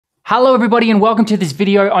Hello everybody and welcome to this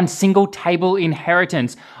video on single table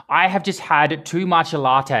inheritance. I have just had 2 matcha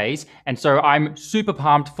lattes and so I'm super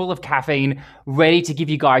pumped, full of caffeine, ready to give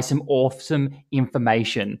you guys some awesome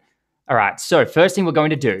information. All right, so first thing we're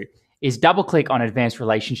going to do is double click on advanced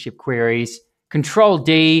relationship queries, Control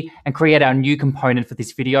D and create our new component for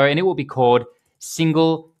this video, and it will be called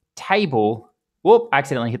single table, whoop, I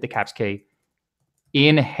accidentally hit the caps key,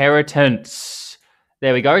 inheritance.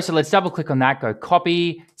 There we go. So let's double click on that, go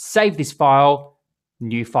copy, save this file,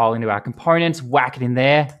 new file into our components, whack it in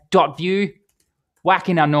there, .view, whack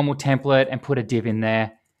in our normal template and put a div in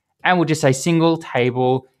there. And we'll just say single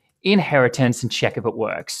table inheritance and check if it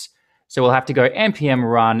works. So we'll have to go npm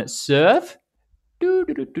run serve. All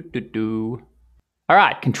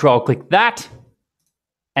right, control click that.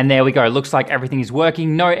 And there we go. Looks like everything is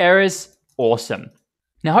working. No errors. Awesome.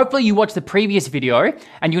 Now, hopefully you watched the previous video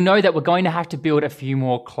and you'll know that we're going to have to build a few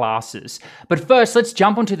more classes. But first, let's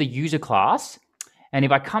jump onto the user class. And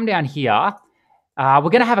if I come down here,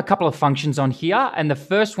 we're going to have a couple of functions on here. And the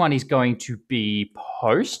first one is going to be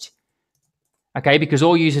post. Okay, because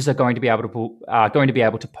all users are going to be able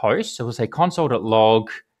to post. So we'll say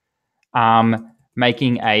console.log,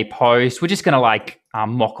 making a post. We're just going to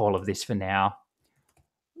mock all of this for now.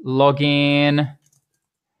 Login.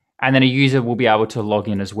 And then a user will be able to log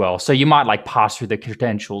in as well. So you might pass through the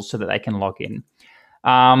credentials so that they can log in.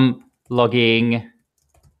 Logging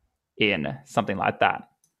in, something like that.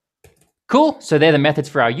 Cool, so they're the methods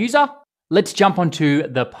for our user. Let's jump onto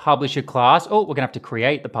the publisher class. Oh, we're gonna have to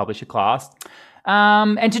create the publisher class.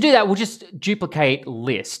 And to do that, we'll just duplicate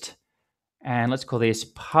list. And let's call this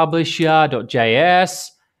publisher.js.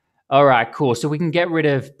 All right, cool. So we can get rid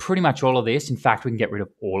of pretty much all of this. In fact, we can get rid of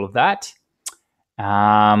all of that.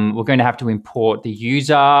 We're going to have to import the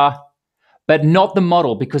user, but not the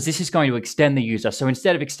model because this is going to extend the user. So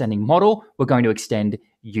instead of extending model, we're going to extend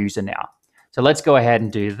user now. So let's go ahead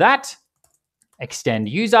and do that. Extend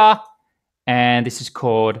user, and this is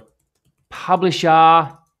called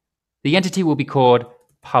publisher. The entity will be called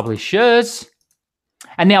publishers.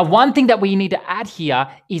 And now one thing that we need to add here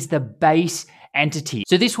is the base entity.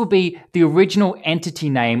 So this will be the original entity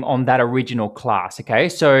name on that original class, okay?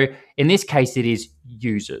 So in this case, it is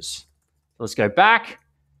users. Let's go back.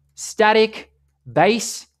 Static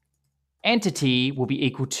base entity will be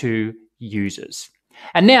equal to users.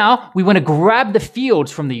 And now we want to grab the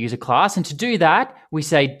fields from the user class. And to do that, we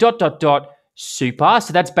say ... super.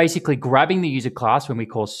 So that's basically grabbing the user class when we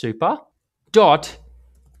call super dot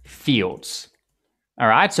fields. All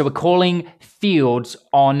right, so we're calling fields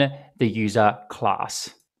on the user class.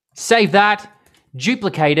 Save that,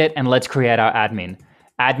 duplicate it, and let's create our admin.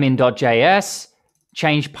 Admin.js,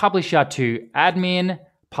 change publisher to admin,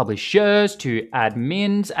 publishers to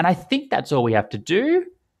admins, and I think that's all we have to do.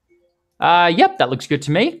 Yep, that looks good to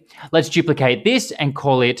me. Let's duplicate this and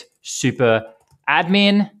call it super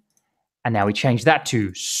admin. And now we change that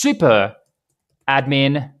to super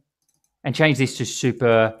admin and change this to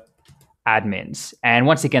super admins. And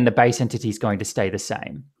once again, the base entity is going to stay the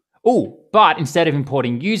same. Oh, but instead of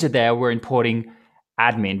importing user there, we're importing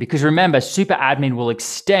admin because remember, super admin will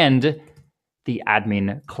extend the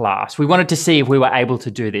admin class. We wanted to see if we were able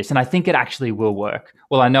to do this, and I think it actually will work.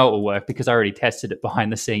 Well, I know it will work because I already tested it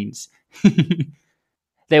behind the scenes.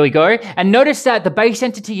 There we go. And notice that the base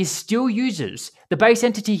entity is still users. The base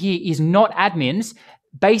entity here is not admins.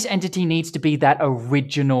 Base entity needs to be that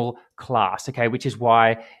original class, okay, which is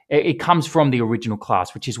why it comes from the original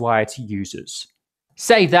class, which is why it's users.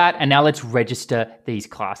 Save that, and now let's register these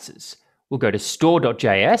classes. We'll go to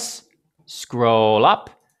store.js, scroll up,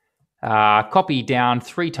 copy down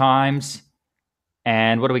 3 times,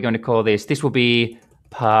 and what are we going to call this? This will be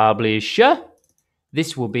publisher,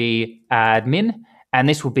 this will be admin, and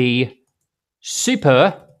this will be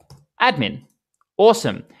super admin.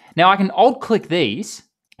 Awesome. Now I can alt-click these.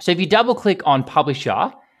 So if you double-click on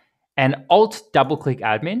publisher and alt-double-click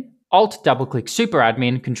admin, alt-double-click super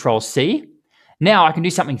admin, Control-C, now I can do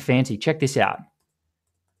something fancy. Check this out.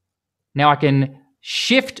 Now I can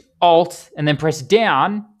Shift Alt and then press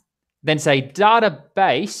down, then say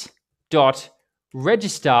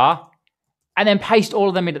database.register, and then paste all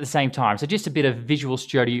of them in at the same time. So just a bit of Visual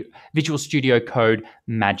Studio Code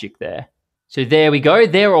magic there. So there we go,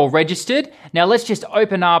 they're all registered. Now let's just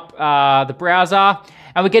open up the browser,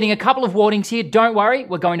 and we're getting a couple of warnings here. Don't worry,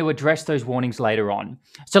 we're going to address those warnings later on.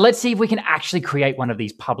 So let's see if we can actually create one of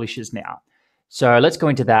these publishers now. So let's go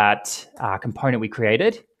into that component we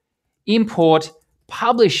created. Import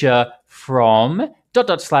publisher from ...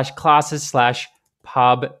 classes /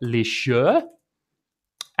 publisher.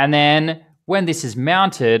 And then when this is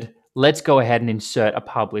mounted, let's go ahead and insert a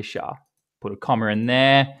publisher. Put a comma in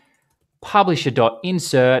there.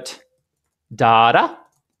 publisher.insert data.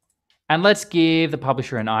 And let's give the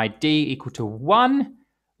publisher an ID equal to 1.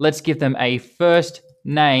 Let's give them a first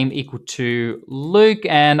name equal to Luke,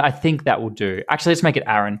 and I think that will do. Actually, let's make it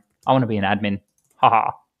Aaron. I want to be an admin.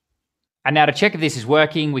 Haha. And now to check if this is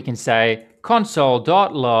working, we can say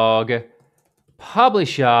console.log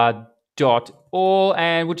publisher.all,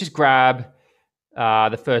 and we'll just grab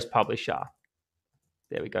the first publisher.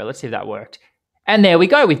 There we go. Let's see if that worked. And there we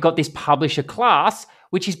go. We've got this publisher class,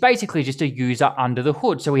 which is basically just a user under the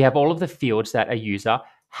hood. So we have all of the fields that a user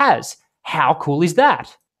has. How cool is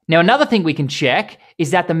that? Now, another thing we can check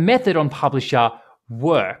is that the method on publisher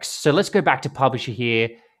works. So let's go back to publisher here.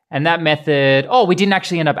 And that method, oh, we didn't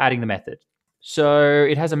actually end up adding the method. So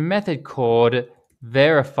it has a method called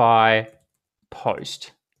verify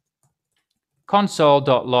post.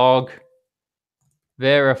 Console.log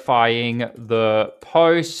verifying the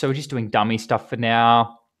post. So we're just doing dummy stuff for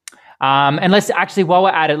now. And let's actually, while we're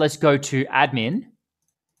at it, let's go to admin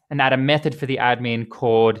and add a method for the admin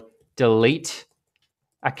called delete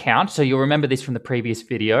account. So you'll remember this from the previous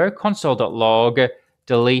video, console.log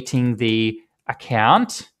deleting the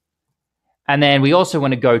account. And then we also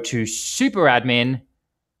want to go to super admin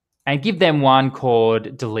and give them one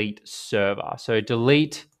called delete server. So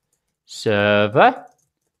delete server,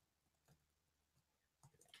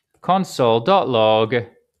 console.log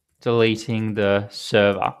deleting the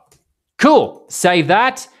server. Cool, save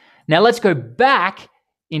that. Now let's go back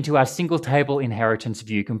into our single table inheritance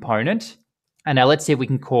view component. And now let's see if we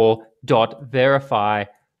can call .verify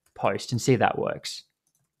post and see if that works.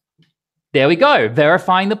 There we go,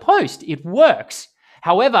 verifying the post, it works.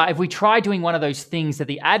 However, if we try doing one of those things that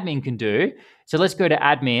the admin can do, so let's go to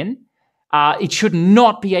admin, it should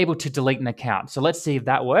not be able to delete an account. So let's see if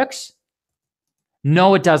that works.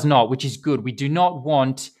 No, it does not, which is good. We do not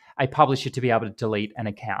want a publisher to be able to delete an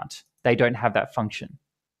account. They don't have that function.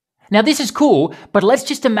 Now, this is cool, but let's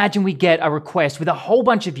just imagine we get a request with a whole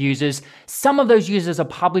bunch of users. Some of those users are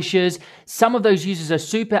publishers. Some of those users are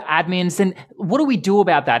super admins. And what do we do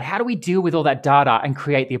about that? How do we deal with all that data and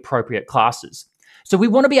create the appropriate classes? So we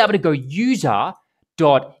want to be able to go user.insert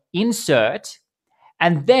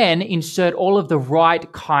and then insert all of the right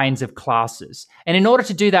kinds of classes. And in order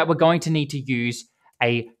to do that, we're going to need to use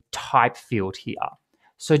a type field here.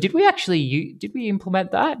 So did we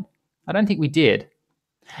implement that? I don't think we did.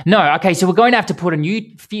 No, okay, so we're going to have to put a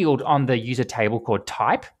new field on the user table called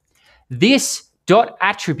type. This dot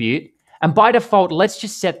attribute, and by default, let's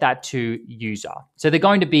just set that to user. So they're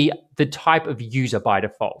going to be the type of user by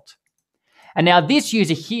default. And now this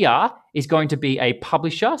user here is going to be a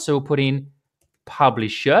publisher. So we'll put in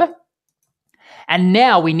publisher. And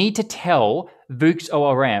now we need to tell Vuex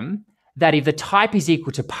ORM that if the type is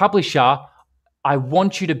equal to publisher, I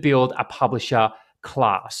want you to build a publisher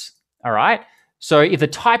class, all right? So if the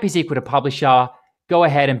type is equal to publisher, go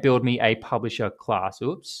ahead and build me a publisher class.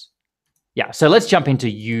 Oops. Yeah, so let's jump into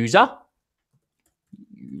user.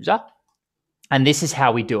 And this is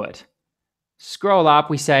how we do it. Scroll up,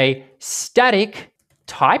 we say static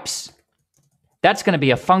types. That's going to be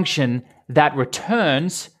a function that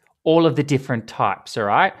returns all of the different types, all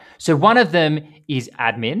right? So one of them is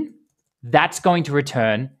admin. That's going to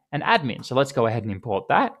return an admin. So let's go ahead and import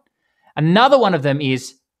that. Another one of them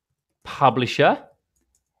is publisher.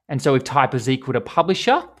 And so if type is equal to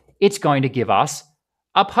publisher, it's going to give us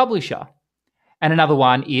a publisher. And another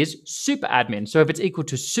one is super admin. So if it's equal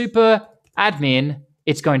to super admin,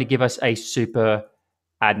 it's going to give us a super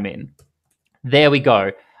admin. There we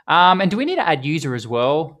go. And do we need to add user as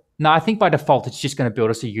well? No, I think by default, it's just going to build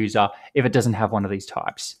us a user if it doesn't have one of these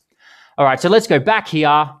types. All right, so let's go back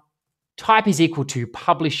here. Type is equal to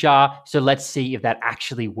publisher. So let's see if that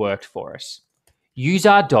actually worked for us.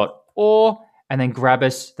 User.or, and then grab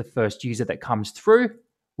us the first user that comes through,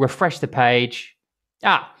 refresh the page.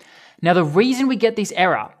 Now the reason we get this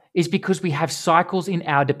error is because we have cycles in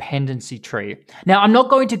our dependency tree. Now, I'm not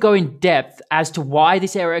going to go in depth as to why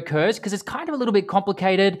this error occurs because it's kind of a little bit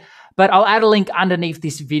complicated, but I'll add a link underneath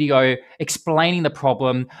this video explaining the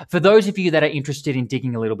problem for those of you that are interested in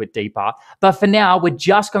digging a little bit deeper. But for now, we're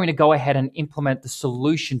just going to go ahead and implement the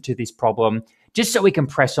solution to this problem just so we can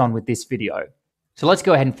press on with this video. So let's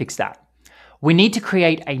go ahead and fix that. We need to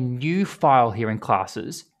create a new file here in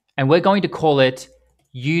classes, and we're going to call it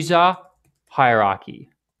user hierarchy.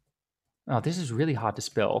 Oh, this is really hard to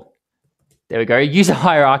spell. There we go, user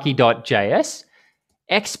hierarchy.js.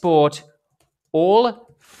 Export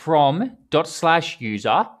all from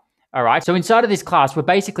 /user. All right, so inside of this class, we're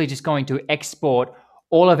basically just going to export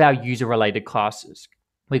all of our user related classes.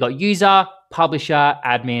 We got user, publisher,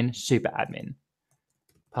 admin, super admin.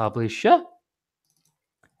 Publisher,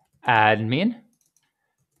 admin,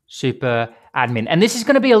 super admin. And this is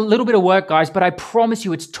going to be a little bit of work, guys, but I promise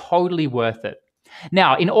you it's totally worth it.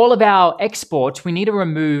 Now, in all of our exports, we need to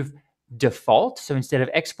remove default. So instead of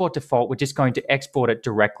export default, we're just going to export it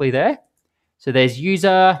directly there. So there's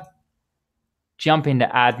user, jump into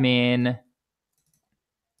admin,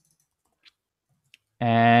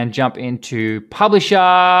 and jump into publisher.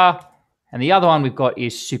 And the other one we've got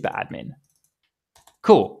is super admin.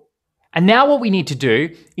 Cool. And now what we need to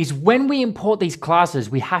do is when we import these classes,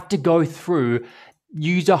 we have to go through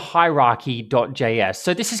user hierarchy.js.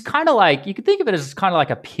 So this is kind of like, you could think of it as kind of like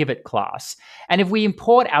a pivot class. And if we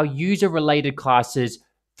import our user related classes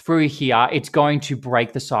through here, it's going to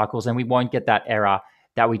break the cycles and we won't get that error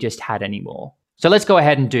that we just had anymore. So let's go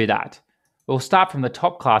ahead and do that. We'll start from the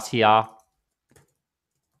top class here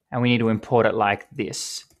and we need to import it like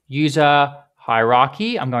this. User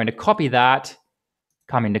hierarchy, I'm going to copy that,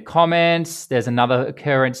 come into comments, there's another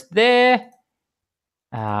occurrence there.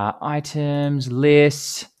 Items,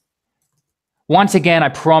 lists. Once again, I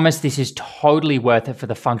promise this is totally worth it for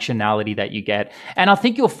the functionality that you get. And I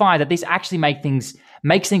think you'll find that this actually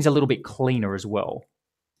makes things a little bit cleaner as well.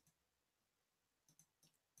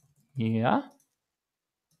 Here.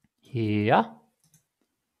 Here.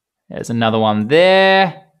 There's another one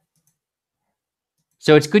there.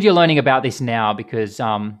 So it's good you're learning about this now because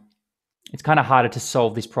it's kind of harder to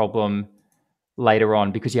solve this problem later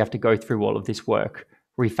on because you have to go through all of this work,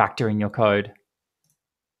 refactoring your code.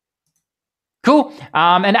 Cool.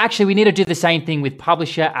 And actually, we need to do the same thing with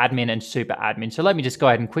publisher, admin, and super admin. So let me just go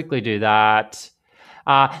ahead and quickly do that.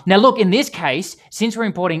 Now, look, in this case, since we're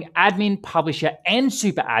importing admin, publisher, and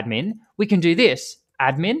super admin, we can do this.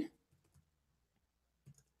 Admin,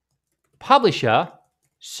 publisher,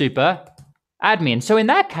 super admin. So in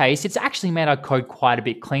that case, it's actually made our code quite a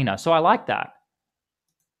bit cleaner. So I like that.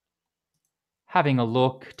 Having a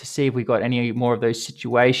look to see if we got any more of those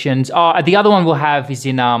situations. Oh, the other one we'll have is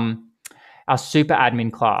in our super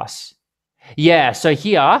admin class. Yeah, so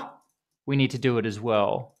here we need to do it as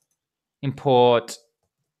well. Import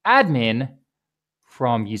admin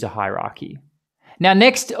from user hierarchy. Now,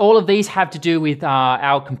 next, all of these have to do with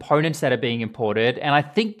our components that are being imported. And I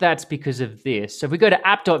think that's because of this. So if we go to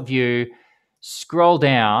app.view, scroll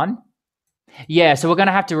down. Yeah, so we're going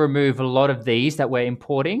to have to remove a lot of these that we're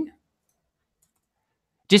importing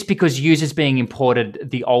just because users being imported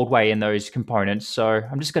the old way in those components. So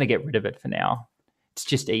I'm just going to get rid of it for now. It's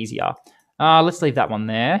just easier. Let's leave that one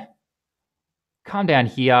there. Come down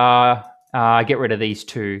here, get rid of these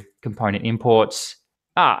two component imports.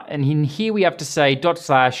 And in here we have to say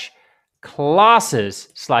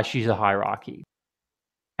 /classes/user hierarchy.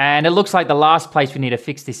 And it looks like the last place we need to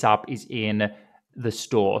fix this up is in the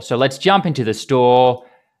store. So let's jump into the store,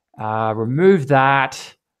 remove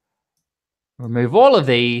that, remove all of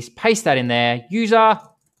these, paste that in there. User,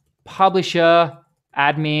 publisher,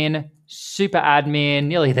 admin, super admin,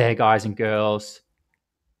 nearly there, guys and girls.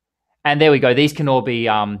 And there we go. These can all be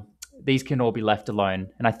left alone.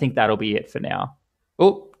 And I think that'll be it for now.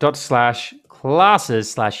 Oh,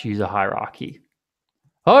 /classes/user hierarchy.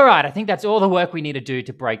 All right, I think that's all the work we need to do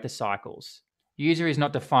to break the cycles. User is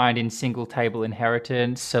not defined in single table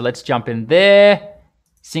inheritance. So let's jump in there.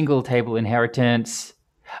 Single table inheritance.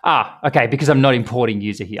 Okay, because I'm not importing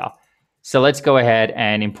user here. So let's go ahead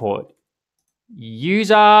and import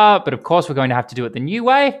user, but of course we're going to have to do it the new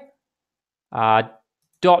way.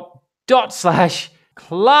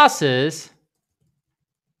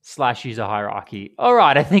 /classes/user hierarchy. All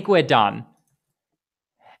right, I think we're done.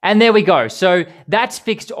 And there we go. So that's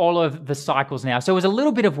fixed all of the cycles now. So it was a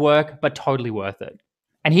little bit of work, but totally worth it.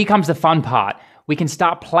 And here comes the fun part. We can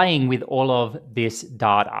start playing with all of this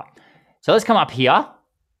data. So let's come up here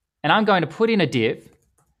and I'm going to put in a div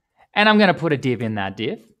and I'm going to put a div in that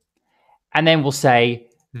div. And then we'll say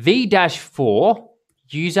v-4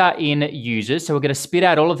 user in users. So we're going to spit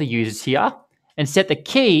out all of the users here and set the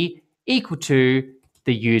key equal to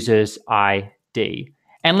the user's ID.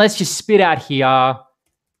 And let's just spit out here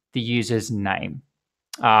the user's name.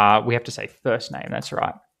 We have to say first name, that's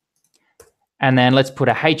right. And then let's put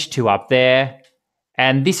a H2 up there.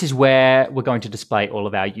 And this is where we're going to display all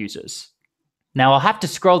of our users. Now I'll have to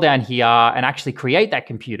scroll down here and actually create that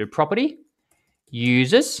computed property.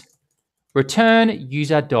 Users, return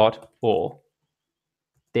user.all.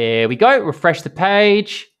 There we go, refresh the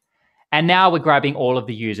page. And now we're grabbing all of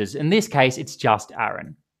the users. In this case, it's just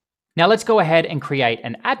Aaron. Now let's go ahead and create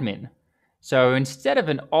an admin. So instead of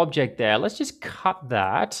an object there, let's just cut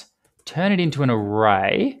that, turn it into an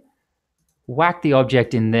array, whack the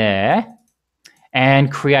object in there,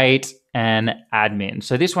 and create an admin.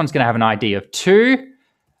 So this one's going to have an ID of 2,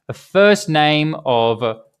 a first name of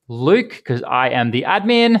Luke, because I am the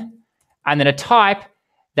admin, and then a type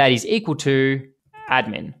that is equal to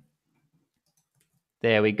admin.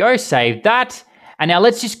 There we go, save that. And now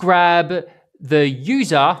let's just grab the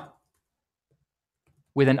user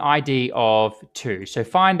with an ID of 2. So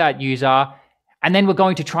find that user, and then we're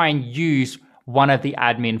going to try and use one of the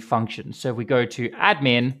admin functions. So if we go to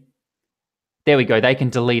admin, there we go, they can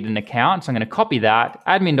delete an account. So I'm going to copy that,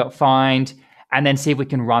 admin.find, and then see if we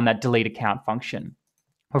can run that delete account function.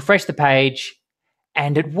 Refresh the page,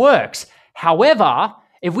 and it works. However,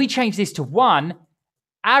 if we change this to 1,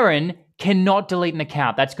 Aaron cannot delete an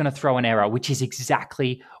account. That's going to throw an error, which is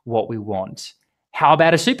exactly what we want. How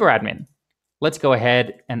about a super admin? Let's go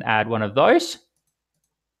ahead and add one of those.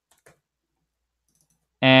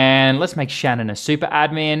 And let's make Shannon a super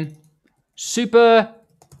admin. Super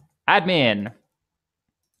admin.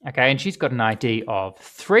 Okay, and she's got an ID of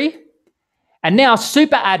 3. And now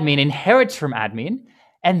super admin inherits from admin,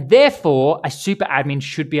 and therefore a super admin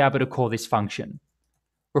should be able to call this function.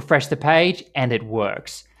 Refresh the page, and it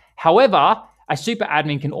works. However, a super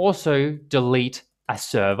admin can also delete a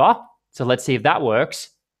server. So let's see if that works.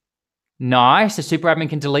 Nice, a super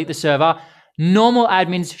admin can delete the server. Normal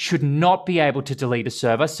admins should not be able to delete a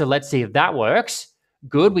server. So let's see if that works.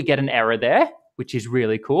 Good, we get an error there, which is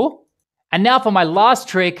really cool. And now for my last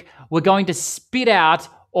trick, we're going to spit out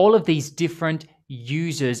all of these different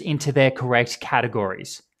users into their correct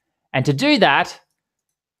categories. And to do that,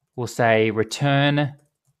 we'll say return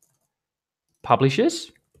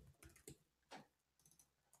publishers,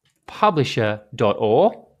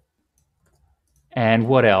 publisher.or, and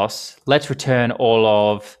what else? Let's return all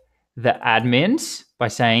of the admins by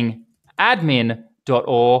saying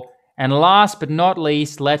admin.or, and last but not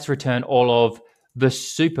least, let's return all of the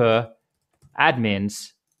super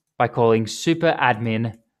admins by calling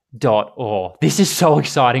superadmin.or. This is so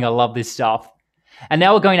exciting. I love this stuff. And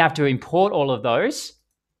now we're going to have to import all of those,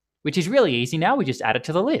 which is really easy now. We just add it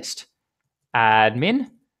to the list.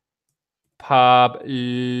 Admin, publisher,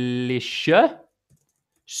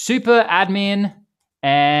 super admin,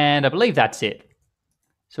 and I believe that's it.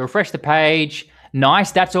 So refresh the page.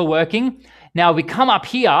 Nice, that's all working. Now if we come up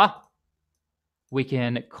here, we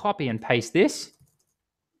can copy and paste this.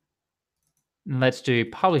 Let's do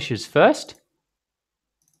publishers first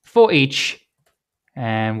for each,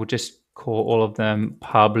 and we'll just call all of them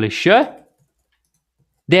publisher.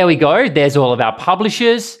 There we go. There's all of our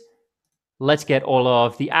publishers. Let's get all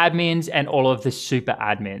of the admins and all of the super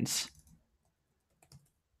admins.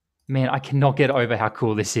 Man, I cannot get over how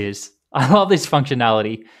cool this is. I love this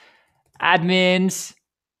functionality. Admins,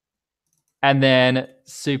 and then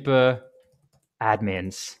super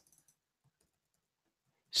admins.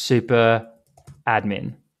 Super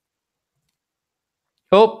admin.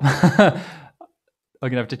 Oh, I'm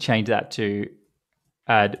going to have to change that to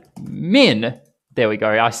admin. There we go.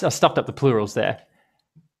 I stuffed up the plurals there.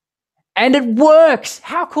 And it works.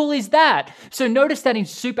 How cool is that? So notice that in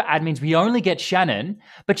super admins, we only get Shannon,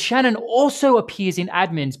 but Shannon also appears in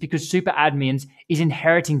admins because super admins is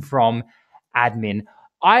inheriting from admin.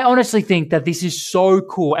 I honestly think that this is so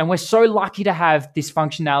cool, and we're so lucky to have this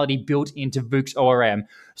functionality built into Vuex ORM.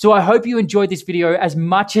 So I hope you enjoyed this video as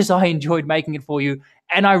much as I enjoyed making it for you.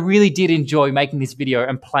 And I really did enjoy making this video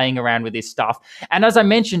and playing around with this stuff. And as I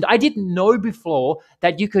mentioned, I didn't know before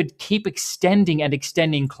that you could keep extending and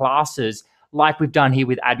extending classes like we've done here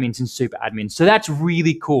with admins and super admins. So that's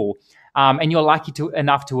really cool. And you're lucky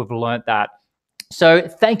enough to have learned that. So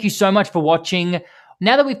thank you so much for watching.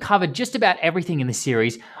 Now that we've covered just about everything in the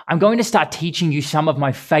series, I'm going to start teaching you some of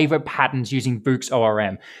my favorite patterns using Vuex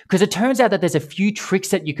ORM, because it turns out that there's a few tricks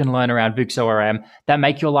that you can learn around Vuex ORM that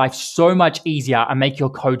make your life so much easier and make your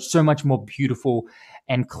code so much more beautiful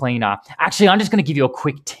and cleaner. Actually, I'm just going to give you a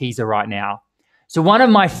quick teaser right now. So one of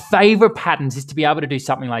my favorite patterns is to be able to do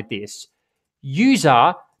something like this.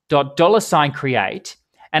 User.$create.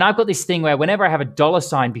 And I've got this thing where whenever I have a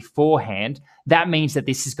 $sign beforehand, that means that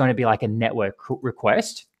this is going to be like a network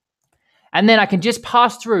request. And then I can just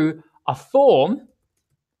pass through a form,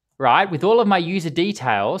 right, with all of my user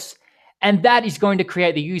details, and that is going to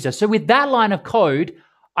create the user. So with that line of code,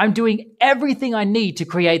 I'm doing everything I need to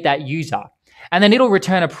create that user. And then it'll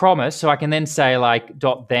return a promise, so I can then say like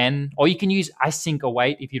 .then, or you can use async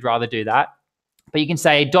await if you'd rather do that. But you can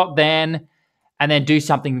say .then, and then do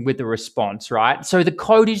something with the response, right? So the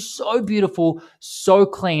code is so beautiful, so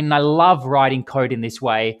clean, and I love writing code in this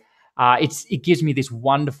way. It gives me this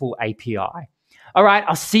wonderful API. All right,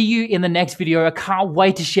 I'll see you in the next video. I can't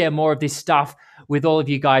wait to share more of this stuff with all of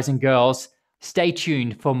you guys and girls. Stay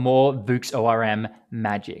tuned for more Vuex ORM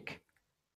magic.